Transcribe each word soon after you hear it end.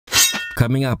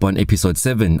Coming up on episode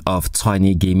 7 of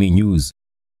Tshwane Gaming News.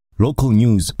 Local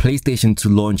news, PlayStation to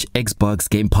launch Xbox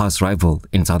Game Pass rival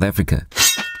in South Africa.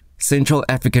 Central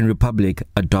African Republic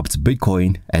adopts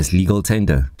Bitcoin as legal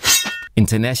tender.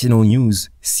 International news,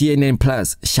 CNN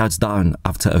Plus shuts down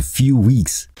after a few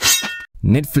weeks.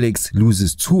 Netflix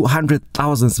loses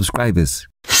 200,000 subscribers.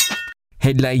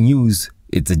 Headline news,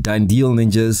 it's a done deal,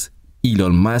 ninjas.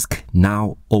 Elon Musk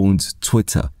now owns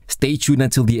Twitter. Stay tuned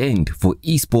until the end for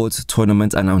esports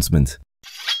tournament announcement.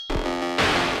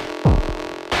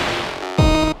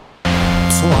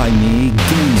 Tshwane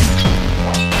Gaming.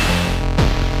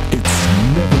 It's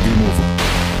never game over.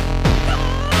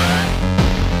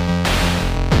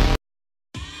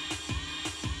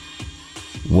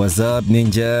 What's up,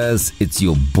 ninjas? It's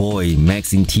your boy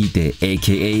Max Intite,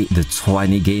 aka the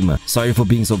Tshwane Gamer. Sorry for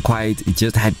being so quiet,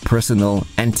 just had personal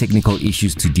and technical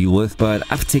issues to deal with, but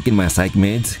I've taken my psych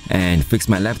meds and fixed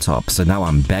my laptop, so now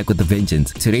I'm back with a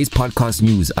vengeance. Today's podcast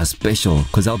news are special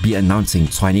because I'll be announcing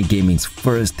Tshwane Gaming's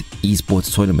first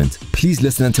esports tournament. Please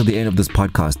listen until the end of this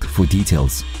podcast for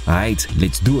details. Alright,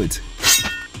 let's do it.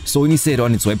 Sony said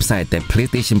on its website that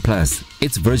PlayStation Plus,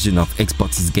 its version of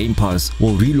Xbox's Game Pass,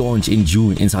 will relaunch in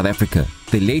June in South Africa.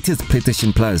 The latest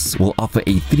PlayStation Plus will offer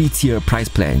a 3-tier price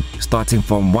plan starting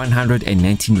from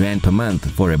 119 Rand per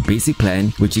month for a basic plan,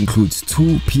 which includes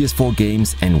 2 PS4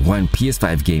 games and 1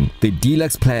 PS5 game. The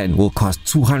deluxe plan will cost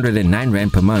 209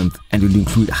 Rand per month and will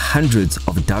include hundreds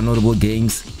of downloadable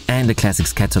games and the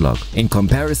classics catalog. In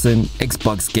comparison,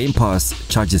 Xbox Game Pass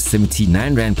charges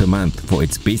 79 Rand per month for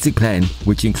its basic plan,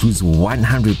 which includes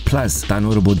 100 plus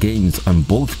downloadable games on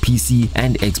both PC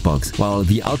and Xbox, while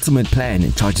the ultimate plan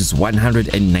charges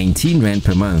 119 Rand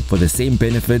per month for the same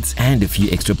benefits and a few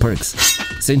extra perks.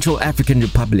 Central African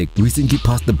Republic recently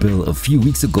passed a bill a few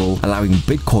weeks ago allowing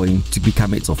Bitcoin to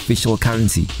become its official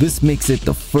currency. This makes it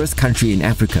the first country in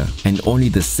Africa and only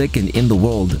the second in the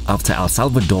world after El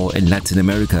Salvador and Latin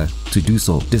America to do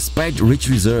so. Despite rich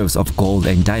reserves of gold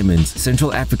and diamonds,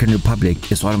 Central African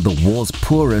Republic is one of the world's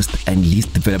poorest and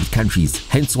least developed countries.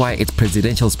 Hence why its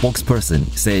presidential spokesperson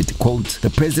said, quote, "The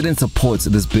president supports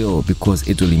this bill because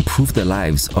it will improve the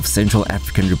lives of Central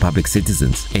African Republic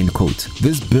citizens," end quote.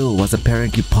 This bill was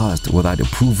apparently passed without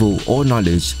approval or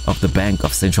knowledge of the Bank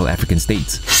of Central African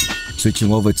States.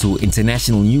 Switching over to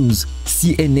international news,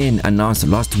 CNN announced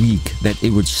last week that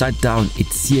it would shut down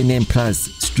its CNN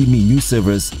Plus streaming news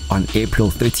service on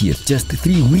April 30th, just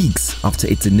 3 weeks after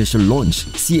its initial launch.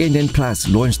 CNN Plus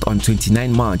launched on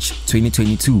 29 March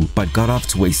 2022 but got off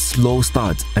to a slow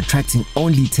start, attracting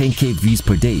only 10k views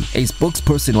per day. A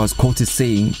spokesperson was quoted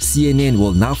saying CNN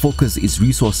will now focus its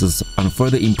resources on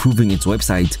further improving its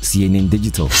website, CNN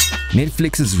Digital.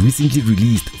 Netflix's recently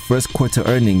released first quarter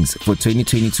earnings for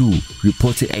 2022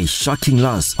 reported a shocking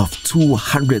loss of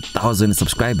 200,000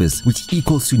 subscribers, which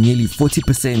equals to nearly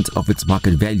 40% of its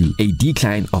market value, a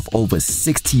decline of over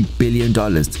 $60 billion,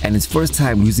 and its first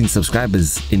time losing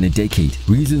subscribers in a decade.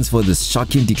 Reasons for this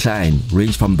shocking decline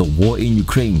range from the war in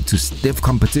Ukraine to stiff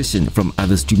competition from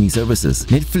other streaming services.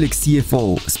 Netflix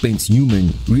CFO Spence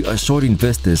Newman reassured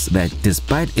investors that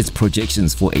despite its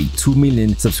projections for a 2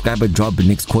 million subscriber drop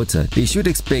next quarter, they should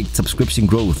expect subscription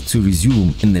growth to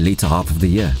resume in the later half of the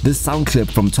year. This sound clip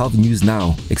from 12 News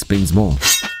Now explains more.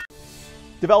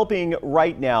 Developing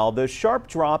right now, the sharp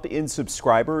drop in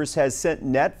subscribers has sent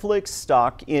Netflix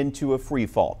stock into a free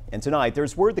fall. And tonight,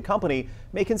 there's word the company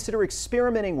may consider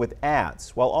experimenting with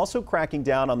ads while also cracking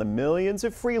down on the millions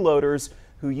of freeloaders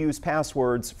who use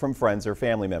passwords from friends or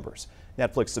family members.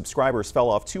 Netflix subscribers fell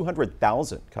off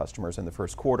 200,000 customers in the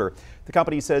first quarter. The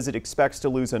company says it expects to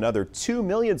lose another 2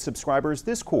 million subscribers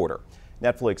this quarter.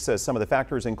 Netflix says some of the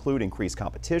factors include increased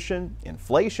competition,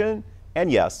 inflation,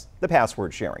 and yes, the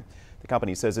password sharing. The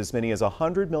company says as many as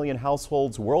 100 million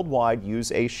households worldwide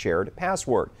use a shared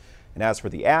password. And as for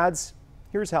the ads,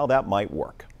 here's how that might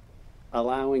work.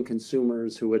 Allowing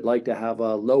consumers who would like to have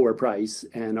a lower price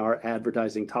and are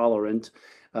advertising tolerant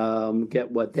get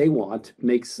what they want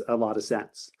makes a lot of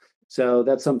sense. So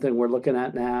that's something we're looking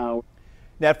at now.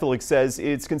 Netflix says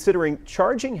it's considering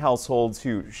charging households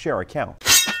who share accounts.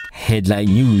 Headline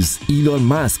news, Elon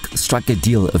Musk struck a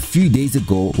deal a few days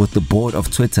ago with the board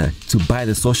of Twitter to buy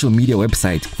the social media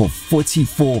website for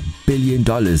 $44 billion,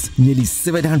 nearly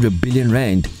 700 billion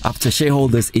Rand, after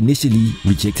shareholders initially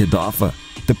rejected the offer.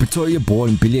 The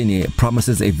Pretoria-born billionaire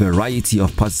promises a variety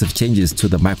of positive changes to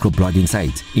the microblogging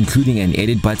site, including an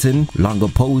edit button, longer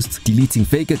posts, deleting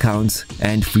fake accounts,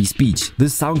 and free speech.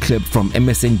 This sound clip from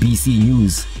MSNBC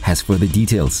News has further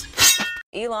details.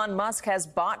 Elon Musk has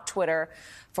bought Twitter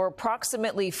for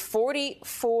approximately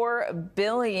 $44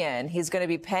 billion. He's going to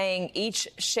be paying each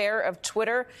share of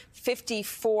Twitter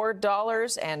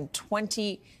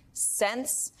 $54.20.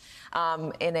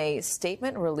 In a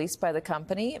statement released by the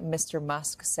company, Mr.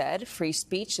 Musk said, "Free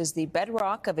speech is the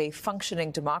bedrock of a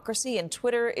functioning democracy, and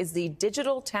Twitter is the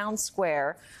digital town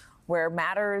square where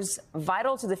matters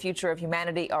vital to the future of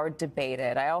humanity are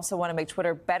debated. I also want to make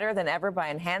Twitter better than ever by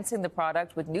enhancing the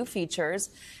product with new features,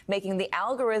 making the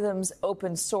algorithms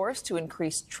open source to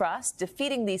increase trust,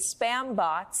 defeating these spam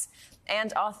bots,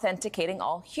 and authenticating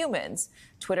all humans.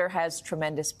 Twitter has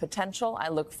tremendous potential. I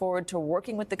look forward to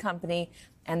working with the company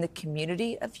and the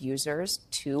community of users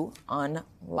to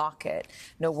unlock it."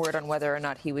 No word on whether or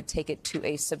not he would take it to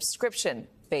a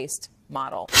subscription-based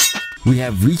model. We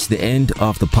have reached the end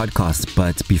of the podcast,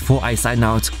 but before I sign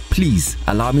out, please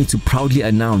allow me to proudly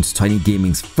announce Tshwane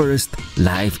Gaming's first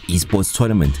live esports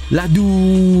tournament,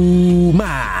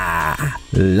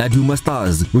 Laduma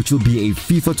Stars, which will be a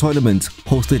FIFA tournament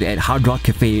hosted at Hard Rock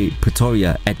Cafe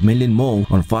Pretoria at Million Mall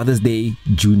on Father's Day,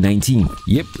 June 19th.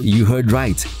 Yep, you heard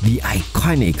right. The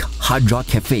iconic Hard Rock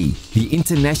Cafe, the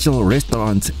international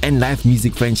restaurant and live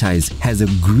music franchise, has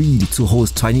agreed to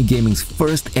host Tshwane Gaming's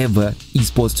first ever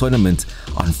esports tournament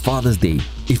on Father's Day.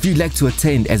 If you'd like to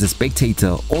attend as a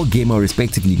spectator or gamer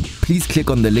respectively, please click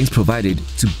on the links provided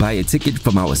to buy a ticket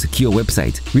from our secure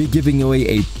website. We're giving away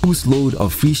a boost load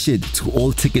of free shit to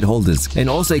all ticket holders, and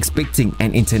also expecting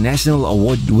an international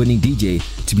award-winning DJ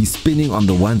to be spinning on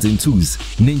the ones and twos.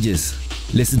 Ninjas,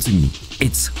 listen to me.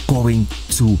 It's going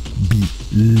to be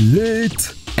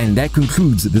lit. And that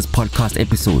concludes this podcast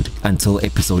episode. Until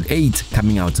episode 8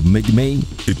 coming out mid-May,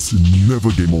 It's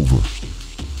never game over.